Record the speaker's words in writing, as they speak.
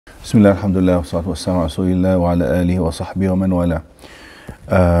Bismillah, alhamdulillah, wa salatu wa salam ala rasulillah wa ala alihi wa sahbihi wa man wala.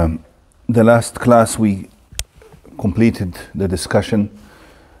 The last class we completed the discussion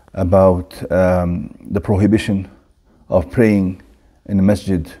about the prohibition of praying in a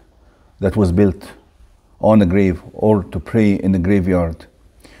masjid that was built on a grave, or to pray in the graveyard,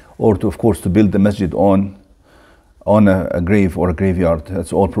 or to, of course, to build the masjid on a grave or a graveyard.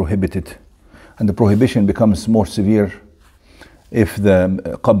 That's all prohibited. And the prohibition becomes more severe if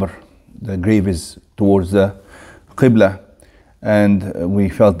the qabr, the grave, is towards the qibla. And we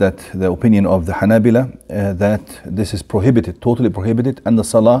felt that the opinion of the Hanabila that this is prohibited, totally prohibited, and the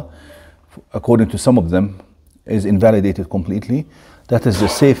salah, according to some of them, is invalidated completely. That is the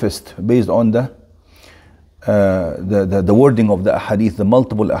safest, based on the wording of the ahadith, the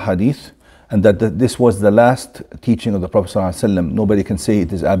multiple ahadith, and that this was the last teaching of the Prophet ﷺ. Nobody can say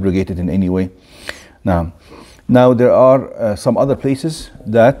it is abrogated in any way. Now there are some other places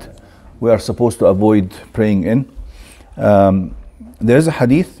that we are supposed to avoid praying in. There is a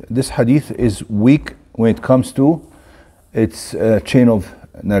hadith. This hadith is weak when it comes to its chain of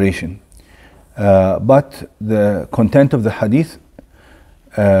narration. But the content of the hadith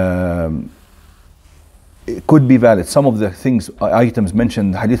it could be valid. Some of the items mentioned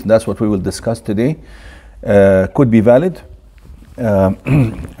in the hadith, that's what we will discuss today, could be valid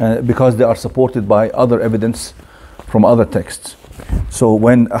because they are supported by other evidence from other texts. So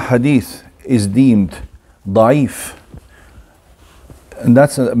when a hadith is deemed da'if, and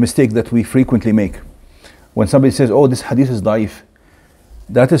that's a mistake that we frequently make. When somebody says, oh, this hadith is da'if,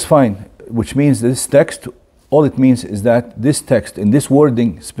 that is fine, which means this text, all it means is that this text, in this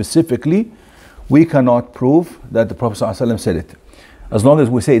wording specifically, we cannot prove that the Prophet ﷺ said it. As long as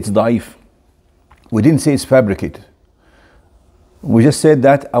we say it's da'if, we didn't say it's fabricated. We just said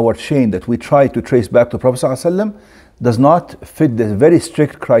that our chain that we try to trace back to the Prophet ﷺ does not fit the very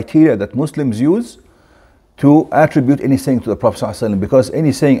strict criteria that Muslims use to attribute anything to the Prophet ﷺ, because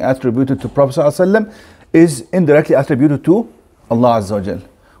any saying attributed to the Prophet ﷺ is indirectly attributed to Allah Azza wa Jal.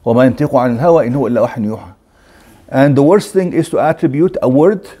 وَمَا يَنْتِقُ عَنِ الْهَوَىٰ إِنْ هُوَ إِلَّا وَحْيٌ يُوحَىٰ. And the worst thing is to attribute a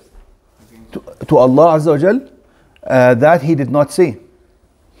word to Allah Azza wa Jal that He did not say.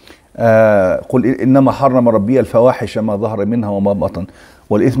 قل إنما حرم ربي الفواحش ما ظهر منها وما بطن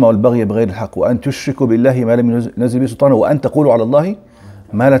والإثم والبغي بغير الحق وأن تشركوا بالله ما لم ينزل به سلطانا وأن تقولوا على الله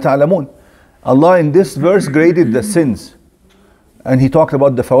ما لا تعلمون. Allah in this verse graded the sins, and He talked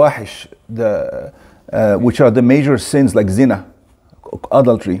about the fawahish, which are the major sins like zina,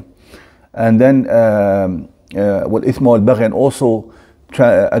 adultery, and then والإثم والبغي, and also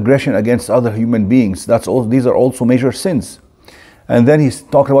aggression against other human beings. These are also major sins. And then He's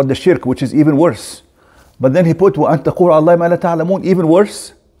talking about the shirk, which is even worse. But then He put وَأَن تَقُولُ عَلَى اللَّهِ مَا لَا تَعْلَمُونَ, even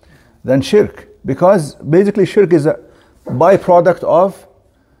worse than shirk, because basically shirk is a byproduct of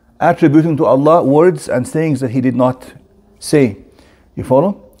attributing to Allah words and sayings that He did not say. You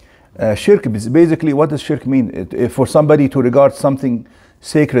follow? Shirk is basically, what does shirk mean? For somebody to regard something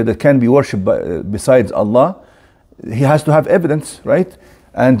sacred that can be worshipped besides Allah, he has to have evidence, right?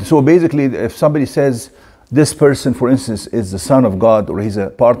 And so basically, if somebody says this person, for instance, is the son of God, or he's a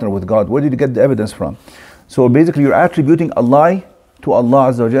partner with God, where did you get the evidence from? So basically, you're attributing a lie to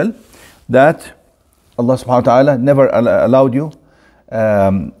Allah Azza wa Jal that Allah subhanahu wa ta'ala never allowed you,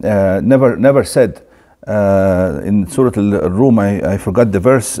 never said. In Surah Al-Rum, I forgot the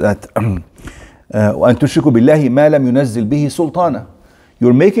verse, that وَأَن تُشْرِكُوا بِاللَّهِ مَا لَمْ يُنَزِّلْ بِهِ سُلْطَانًا.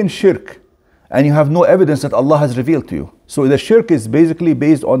 You're making shirk and you have no evidence that Allah has revealed to you. So the shirk is basically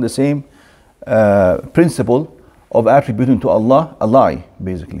based on the same principle of attributing to Allah a lie,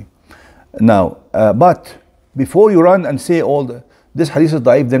 basically. Now, but before you run and say this hadith is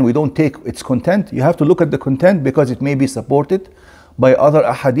da'if, then we don't take its content. You have to look at the content, because it may be supported by other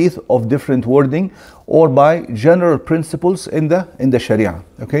ahadith of different wording, or by general principles in the Sharia.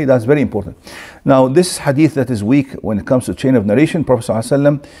 Okay, that's very important. Now, this hadith that is weak when it comes to chain of narration, Prophet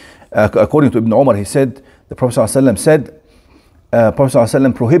ﷺ, according to Ibn Umar, he said, the Prophet ﷺ said, Prophet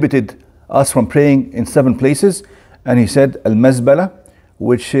ﷺ prohibited us from praying in 7 places, and he said, al-mazbala,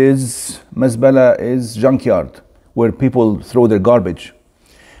 which is, mazbala is junkyard, where people throw their garbage.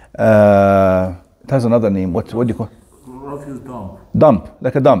 It has another name. What do you call it? Refuse dump. Dump,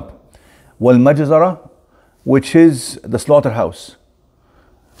 like a dump. Wal majzara, which is the slaughterhouse.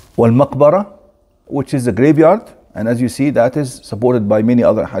 Wal maqbara, which is the graveyard, and as you see, that is supported by many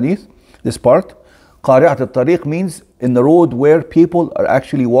other hadith. This part, qari'at al-tariq, means in the road where people are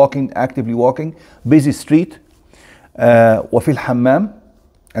actually walking, actively walking, busy street. Wa fil hammam,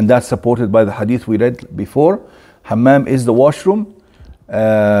 and that's supported by the hadith we read before. Hammam is the washroom,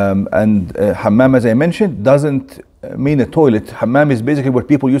 And hammam, as I mentioned, doesn't mean a toilet. Hammam is basically where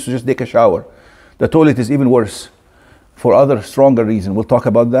people used to just take a shower. The toilet is even worse for other stronger reason. We'll talk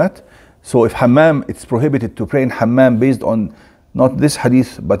about that. So if hammam, it's prohibited to pray in hammam based on not this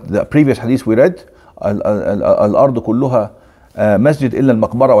hadith, but the previous hadith we read, al-ardu kulluha masjid illa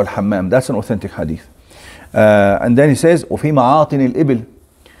al-maqbara wal-hammam. That's an authentic hadith. And then he says, وَفِي مَعَاطِنِ الْإِبِلِ,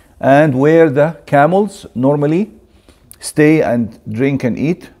 and where the camels normally stay and drink and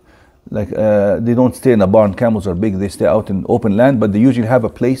eat. Like they don't stay in a barn. Camels are big, they stay out in open land, but they usually have a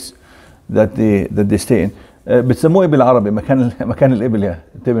place that they stay in. بتسموه إبل عربي، مكان الإبل. يا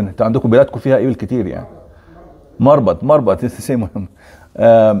انتبه، انتوا عندكم بلادكم فيها إبل كتير يعني. مربط, it's the same one.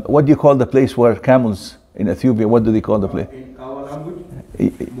 What do you call the place where camels in Ethiopia, what do they call the place? In our language,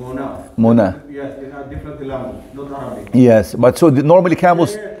 Mona. Yes, they have different language, not Arabic. Yes, but so normally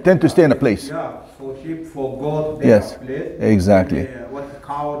camels tend to stay in a place. Yeah, for sheep, for goat, they Yes, have place. exactly. What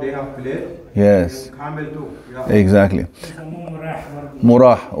cow, they have place. Yes. And camel too. Yeah. Exactly.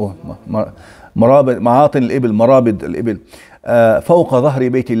 مراح مرابد معاطن الإبل مرابد الإبل فوق ظهر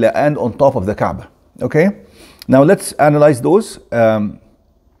بيت الله, and on top of the Kaaba. Okay, now let's analyze those.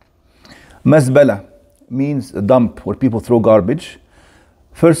 مزبلة means a dump where people throw garbage.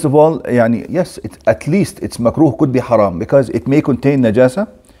 First of all, يعني, yes, at least it's makruh, could be haram, because it may contain najasa.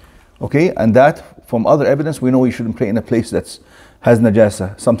 Okay, and that from other evidence we know you shouldn't pray in a place that has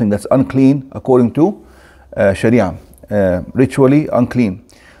najasa, something that's unclean according to Sharia, ritually unclean.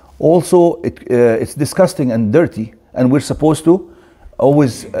 Also, it's disgusting and dirty, and we're supposed to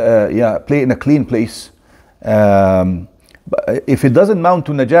always play in a clean place. But if it doesn't mount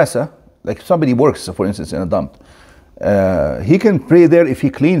to najasa, like if somebody works, for instance, in a dump, he can pray there. If he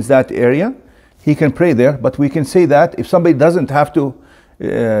cleans that area, he can pray there. But we can say that if somebody doesn't have to,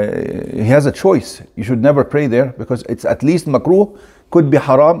 he has a choice. You should never pray there, because it's at least makruh, could be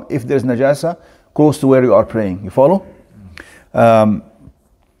haram if there's najasa close to where you are praying. You follow?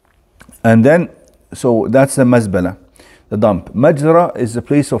 And then, so that's the mazbala, the dump. Majzara is a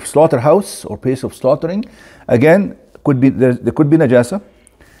place of slaughterhouse or place of slaughtering. Again, could be there could be najasa,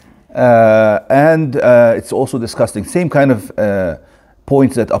 and it's also disgusting. Same kind of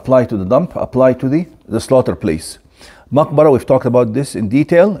points that apply to the dump apply to the slaughter place. Maqbara, we've talked about this in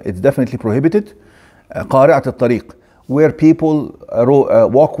detail. It's definitely prohibited. Qari'at al-tariq, where people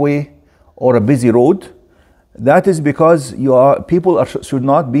walkway or a busy road. That is because people should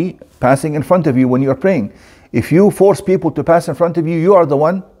not be passing in front of you when you are praying. If you force people to pass in front of you, you are the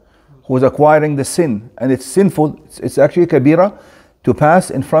one who is acquiring the sin, and it's sinful. It's actually kabira to pass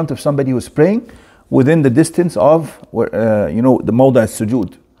in front of somebody who is praying within the distance of the mawda'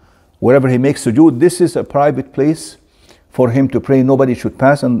 sujood. Wherever he makes sujood, this is a private place for him to pray. Nobody should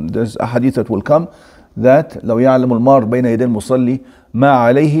pass. And there's a hadith that will come that لو يعلم المار بين يدي المصلي ما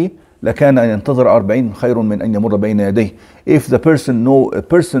عليه لكان أن ينتظر 40 خير من أن يمر بين يديه. If a person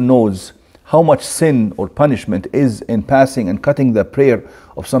knows how much sin or punishment is in passing and cutting the prayer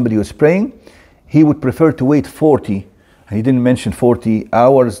of somebody who is praying, he would prefer to wait 40. And he didn't mention 40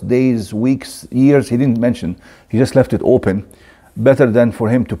 hours, days, weeks, years. He didn't mention. He just left it open. Better than for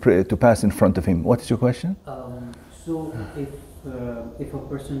him to pray, to pass in front of him. What is your question? So if a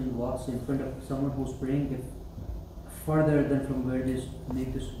person walks in front of someone who's praying, if further than from where they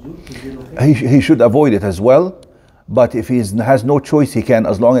make the sujood, is it okay? He should avoid it as well. But if he has no choice, he can,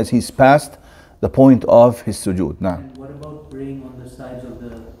 as long as he's past the point of his sujood. Nah. And what about praying on the sides of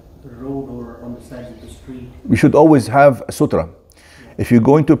the road or on the sides of the street? We should always have a sutra. Yeah. If you're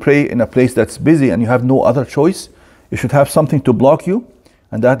going to pray in a place that's busy and you have no other choice, you should have something to block you,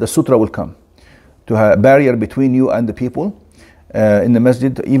 and that the sutra will come. To have a barrier between you and the people in the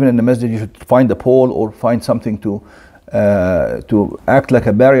masjid. Even in the masjid, you should find a pole or find something to act like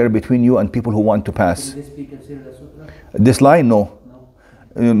a barrier between you and people who want to pass. Can this be considered a sutra? This line, no.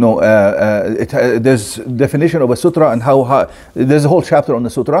 There's definition of a sutra and how there's a whole chapter on the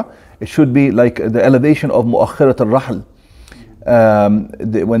sutra. It should be like the elevation of mu'akhirat al-rahl.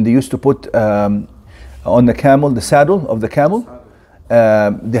 When they used to put on the camel, the saddle of the camel,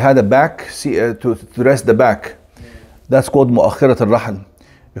 they had a back to rest the back. That's called mu'akhirat al-rahl,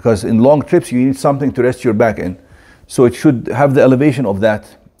 because in long trips you need something to rest your back in. So it should have the elevation of that,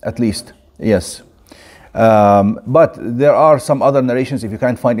 at least. Yes. But there are some other narrations. If you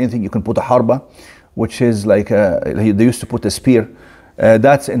can't find anything, you can put a harba, which is like they used to put a spear.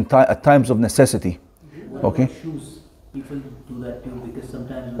 That's at times of necessity. What okay. About shoes? People do that too, because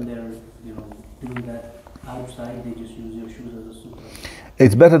sometimes when they're doing that outside, they just use your shoes as a sutra.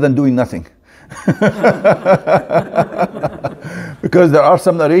 It's better than doing nothing. Because there are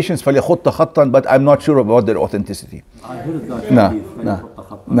some narrations فليخط خطا, but I'm not sure about their authenticity. I heard that. No, hadith, no, فليخط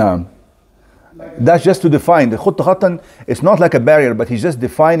خطاً. no. That's just to define. The خط خطا, it's not like a barrier, but he's just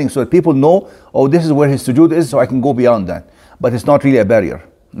defining so that people know, oh, this is where his sujood is, so I can go beyond that. But it's not really a barrier.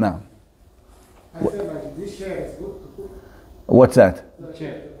 No. I said like this chair is good to put What's that? the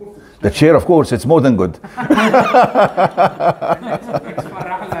chair. The chair, of course, it's more than good.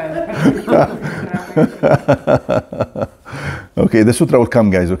 Okay, the sutra will come,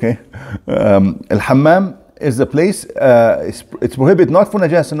 guys, okay? Al-Hammam is the place, it's prohibited not for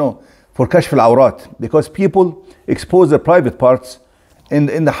najasa, no, for kashf al-awrat, because people expose their private parts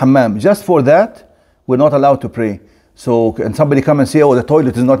in the hammam. Just for that, we're not allowed to pray. So can somebody come and say, oh, the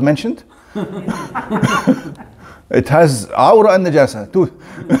toilet is not mentioned? It has awra and najasa too.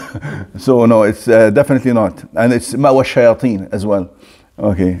 So no, it's definitely not. And it's ma'wa shayateen as well.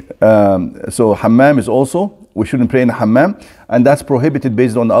 Okay, so hammam is also, we shouldn't pray in a hammam, and that's prohibited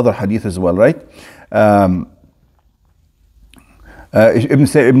based on the other hadith as well, right?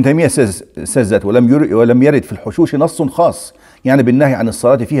 ابن تيمية says that ولم يرد في الحشوش نص خاص يعني بالنهي عن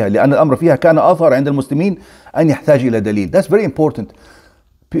الصلاة فيها لأن الأمر فيها كان أظهر عند المسلمين أن يحتاج إلى دليل. That's very important.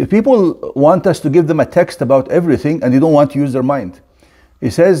 People want us to give them a text about everything and they don't want to use their mind. He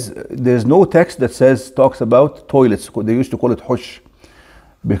says there's no text that talks about toilets. They used to call it hush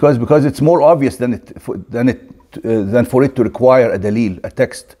because it's more obvious than for it to require a dalil, a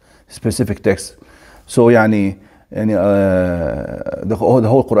text, specific text. So يعني the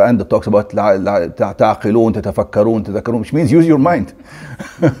whole Quran that talks about تعقلون تتفكرون تذكرون, which means use your mind.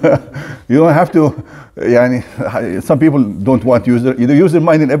 You don't have to some people don't want to use their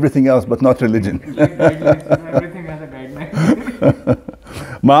mind in everything else but not religion. Everything has a guideline.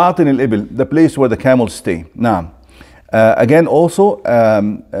 معاطن الإبل, the place where the camels stay. Now, again also,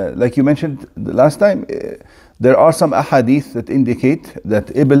 like you mentioned the last time, there are some ahadith that indicate that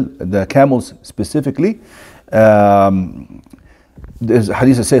Ibil, the camels specifically, there's a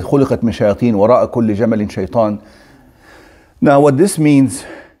hadith that says خلقت من شياطين وراء كل جمل شيطان. Now what this means,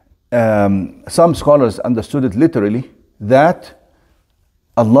 some scholars understood it literally that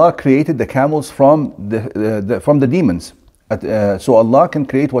Allah created the camels from the demons. So Allah can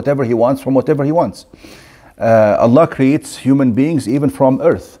create whatever He wants from whatever He wants. Allah creates human beings even from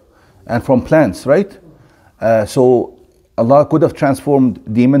earth and from plants, right? So Allah could have transformed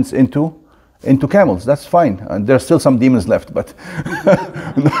demons into camels. That's fine. And there's still some demons left, but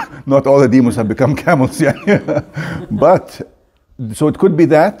not all the demons have become camels. Yeah. But so it could be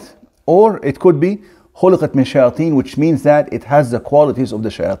that, or it could be خلقت من شياطين, which means that it has the qualities of the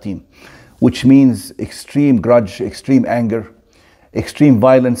shayateen, which means extreme grudge, extreme anger, extreme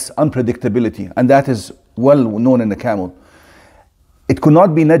violence, unpredictability, and that is well known in the camel. It could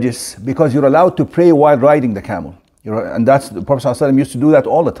not be najis because you're allowed to pray while riding the camel. And that's the Prophet ﷺ used to do that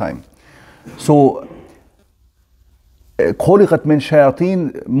all the time. So خلقت من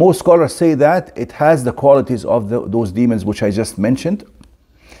شياطين, most scholars say that it has the qualities of those demons which I just mentioned.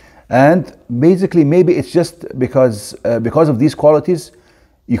 And basically maybe it's just because of these qualities,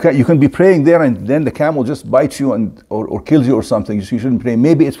 you can be praying there and then the camel just bites you or kills you or something. You shouldn't pray.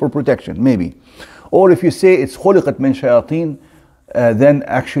 Maybe it's for protection, maybe. Or if you say it's خلقت من شياطين, then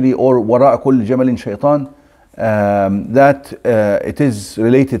actually, or وراء كل جمل شيطان, that it is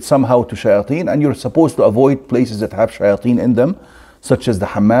related somehow to shayateen, and you're supposed to avoid places that have shayateen in them, such as the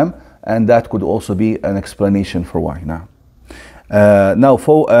hammam, and that could also be an explanation for why. Now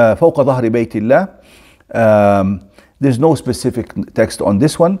فوق ظهر بيت الله, there's no specific text on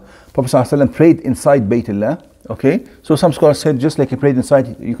this one. Prophet ﷺ prayed inside Bayt Allah. Okay, so some scholars said just like he prayed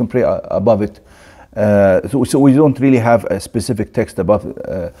inside, you can pray above it. So we don't really have a specific text about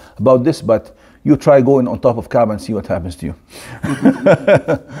this, but you try going on top of Kaaba and see what happens to you.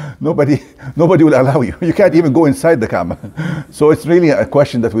 Nobody will allow you. You can't even go inside the Kaaba. So it's really a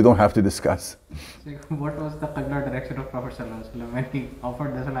question that we don't have to discuss. So what was the Qibla direction of Prophet ﷺ when he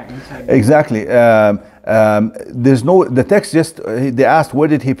offered the salah inside? Exactly. There's no, the text just, they asked where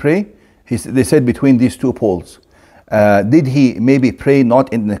did he pray? They said between these two poles. Did he maybe pray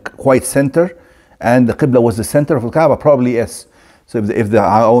not in the quite center and the Qibla was the center of the Kaaba? Probably yes. So if the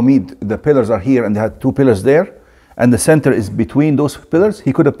Awamid, the pillars are here and they had two pillars there and the center is between those pillars,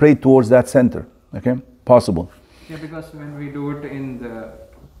 he could have prayed towards that center. Okay, possible. Yeah, because when we do it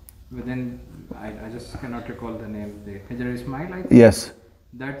within, I just cannot recall the name, the Hijr Ismail, I think. Yes.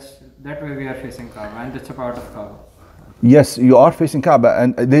 That way we are facing Kaaba and it's a part of Kaaba. Yes, you are facing Kaaba,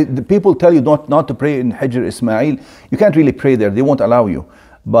 and the people tell you not to pray in Hijr Ismail. You can't really pray there, they won't allow you.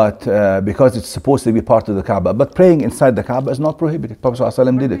 But because it's supposed to be part of the Kaaba. But praying inside the Kaaba is not prohibited. Prophet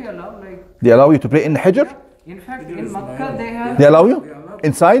ﷺ did But it. they allow They allow you to pray in the Hijr? In fact, in Makkah they have. They allow you?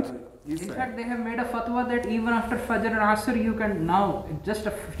 Inside? In fact, they have made a fatwa that even after Fajr and Asr you can now just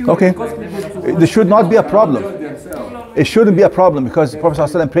a few. Okay. minutes. This should not be a problem. It shouldn't be a problem because the Prophet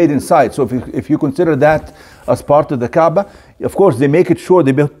ﷺ prayed inside. So if you consider that as part of the Kaaba, of course they make it sure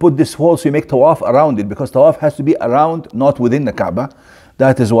they put this wall so you make tawaf around it, because tawaf has to be around, not within the Kaaba.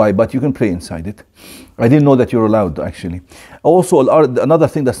 That is why, but you can pray inside it. I didn't know that you're allowed actually. Also, another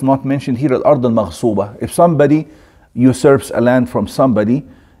thing that's not mentioned here, al-ard al-maghsuba. If somebody usurps a land from somebody,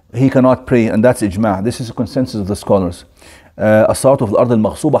 he cannot pray, and that's ijma'. This is a consensus of the scholars. As-salatu of al-ard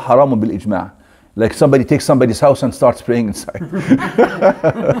al-maghsuba haramun bil ijma'. Like somebody takes somebody's house and starts praying inside.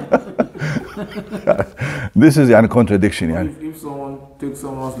 This is a contradiction. If someone takes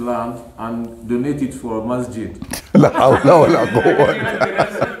someone's land and donate it for a masjid. لا حول ولا قوة.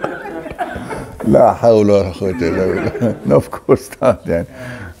 لا حول ولا قوة إلا بالله. No, of course not.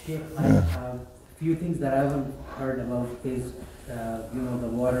 Sheikh, few things that I haven't heard about is, the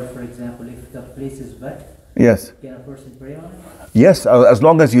water, for example, if the place is wet, Yes. can a person pray on it? Yes, as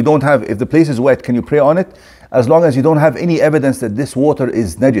long as you don't have, if the place is wet, can you pray on it? As long as you don't have any evidence that this water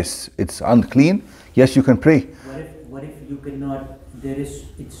is najis, it's unclean, yes, you can pray. What if you cannot,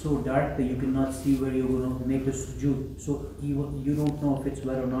 it's so dark that you cannot see where you're going to make the sujood, so you don't know if it's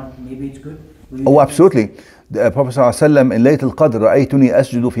wet or not, maybe it's good? Oh, absolutely. The Prophet ﷺ in Layt al-Qadr, رَأَيْتُنِي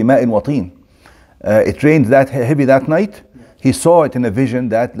أَسْجُدُ فِي مَاءٍ وَطِينٍ. It rained that heavy that night. He saw it in a vision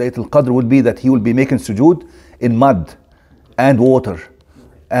that Layt al-Qadr would be that he will be making sujood in mud and water.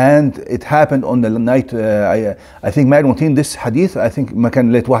 And it happened on the night, I think ماء وطين, this hadith, I think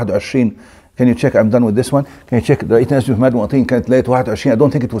مكان ليلة 21. Can you check? I'm done with this one. Can you check? رأيت ناس في ماء وطين كانت ليلة 21. I don't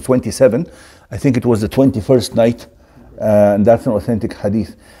think it was 27. I think it was the 21st night. And that's an authentic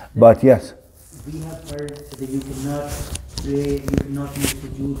hadith. But yes. We have heard that you cannot pray, you cannot make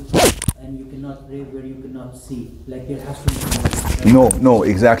sujood, and you cannot pray where you cannot see. Like there has to be No,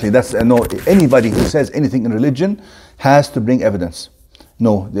 exactly. That's no. Anybody who says anything in religion has to bring evidence.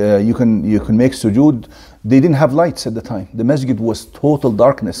 No, you can make sujood. They didn't have lights at the time. The masjid was total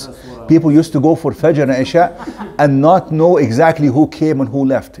darkness. People used to go for Fajr and Isha and not know exactly who came and who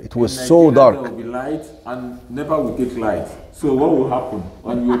left. It was so dark. There will be light and never will take light. So what will happen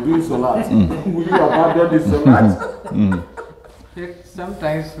when you're doing salat? Will you abandon the salat?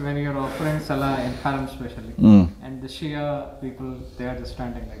 Sometimes when you're offering salah in haram especially, and the Shia people, they are just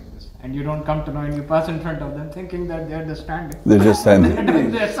standing like this, and you don't come to know, and you pass in front of them thinking that they are just standing. They're just standing. They're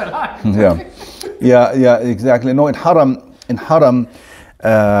doing their salah. Yeah, exactly. No, in haram,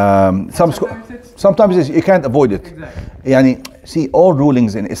 sometimes you can't avoid it. Exactly. Yani, see, all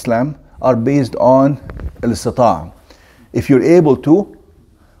rulings in Islam are based on al-istita'a. If you're able to,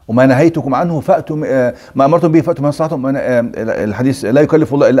 وما نهيتكم عنه فأتوا ما أمرتم به فأتوا ما استطعتم. الحديث لا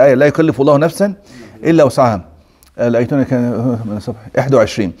يكلف الله، الآية لا يكلف الله نفسا إلا وسعها. الآيتون كان من الصبح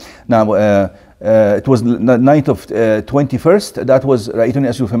 21. نعم. It was the night of 21st. That was رأيتني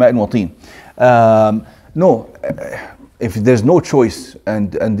أسجد في ماء وطين. No, if there's no choice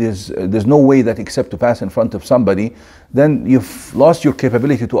and there's no way that except to pass in front of somebody, then you've lost your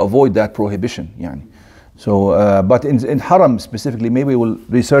capability to avoid that prohibition. Yani. So, but in haram specifically, maybe we'll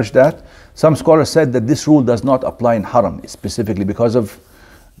research that. Some scholars said that this rule does not apply in haram specifically because of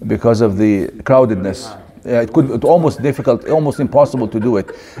the crowdedness. It's almost difficult, almost impossible to do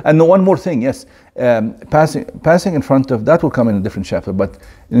it. And one more thing, yes, passing in front of, that will come in a different chapter, but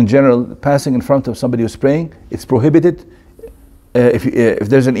in general, passing in front of somebody who's praying, it's prohibited. If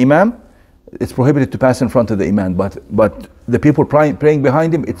there's an imam, it's prohibited to pass in front of the imam, but the people praying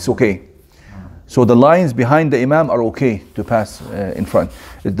behind him, it's okay. So the lines behind the imam are okay to pass in front.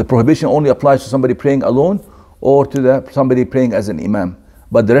 The prohibition only applies to somebody praying alone or to somebody praying as an imam.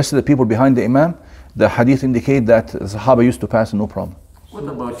 But the rest of the people behind the imam, the hadith indicate that the Sahaba used to pass no problem. What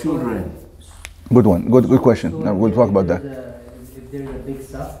about children? Good one, good question. So Now we'll talk about that. If there's a big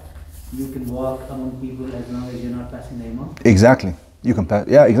saf, you can walk among people as long as you're not passing the imam? Exactly. You can pass.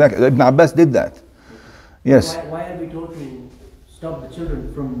 Yeah, exactly. Ibn Abbas did that. Yes. Why are we told to stop the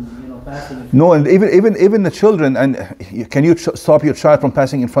children from passing? No, and even the children. And can you stop your child from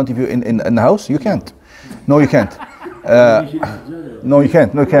passing in front of you in the house? You can't. No, you can't. No, you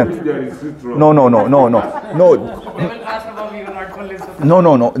can't. No, you can't. No. They will ask about you not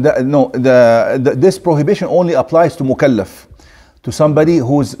only No. This prohibition only applies to mukallaf, to somebody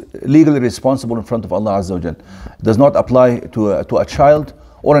who's legally responsible in front of Allah Azza wa Jal. It does not apply to a child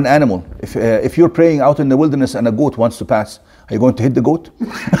or an animal. If you're praying out in the wilderness and a goat wants to pass, are you going to hit the goat?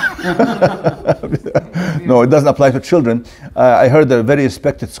 No, it doesn't apply to children. I heard a very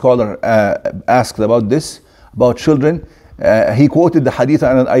respected scholar asked about this, about children. He quoted the hadith,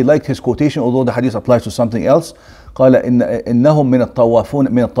 and I liked his quotation, although the hadith applies to something else. قال إنهم من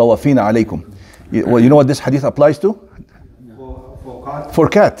الطوافين عليكم. Well, you know what this hadith applies to? For cat. For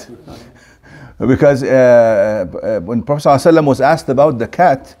cat. Because when Prophet ﷺ was asked about the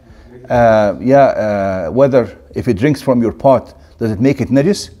cat, whether if it drinks from your pot, does it make it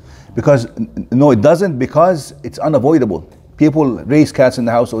najis? Because no, it doesn't, because it's unavoidable. People raise cats in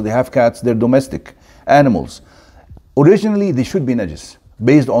the house, or they have cats, they're domestic animals. Originally, they should be najis.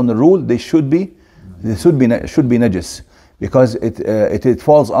 Based on the rule, they should be najis, because it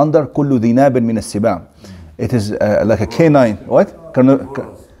falls under kullu dhinabin min as-sibam. It is like a canine, what?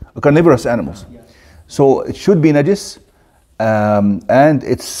 Carnivorous animals. So it should be najis, and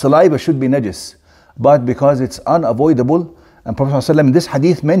its saliva should be najis. But because it's unavoidable, and Prophet ﷺ in this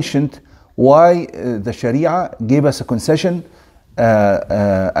hadith mentioned why the Sharia gave us a concession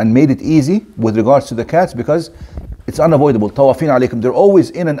and made it easy with regards to the cats, because it's unavoidable. Tawafin alaykum. They're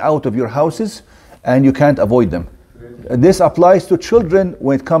always in and out of your houses, and you can't avoid them. This applies to children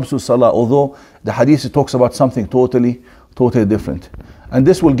when it comes to salah, although the hadith talks about something totally different. And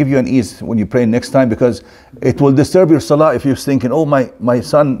this will give you an ease when you pray next time, because it will disturb your salah if you're thinking, oh, my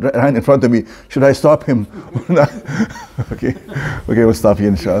son ran in front of me, should I stop him? Okay, we'll stop here,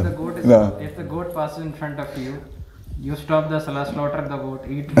 inshallah. If the goat passes in front of you, you stop the salah, slaughter the goat,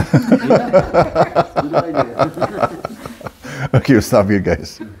 eat. Okay, we'll stop here,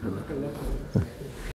 guys.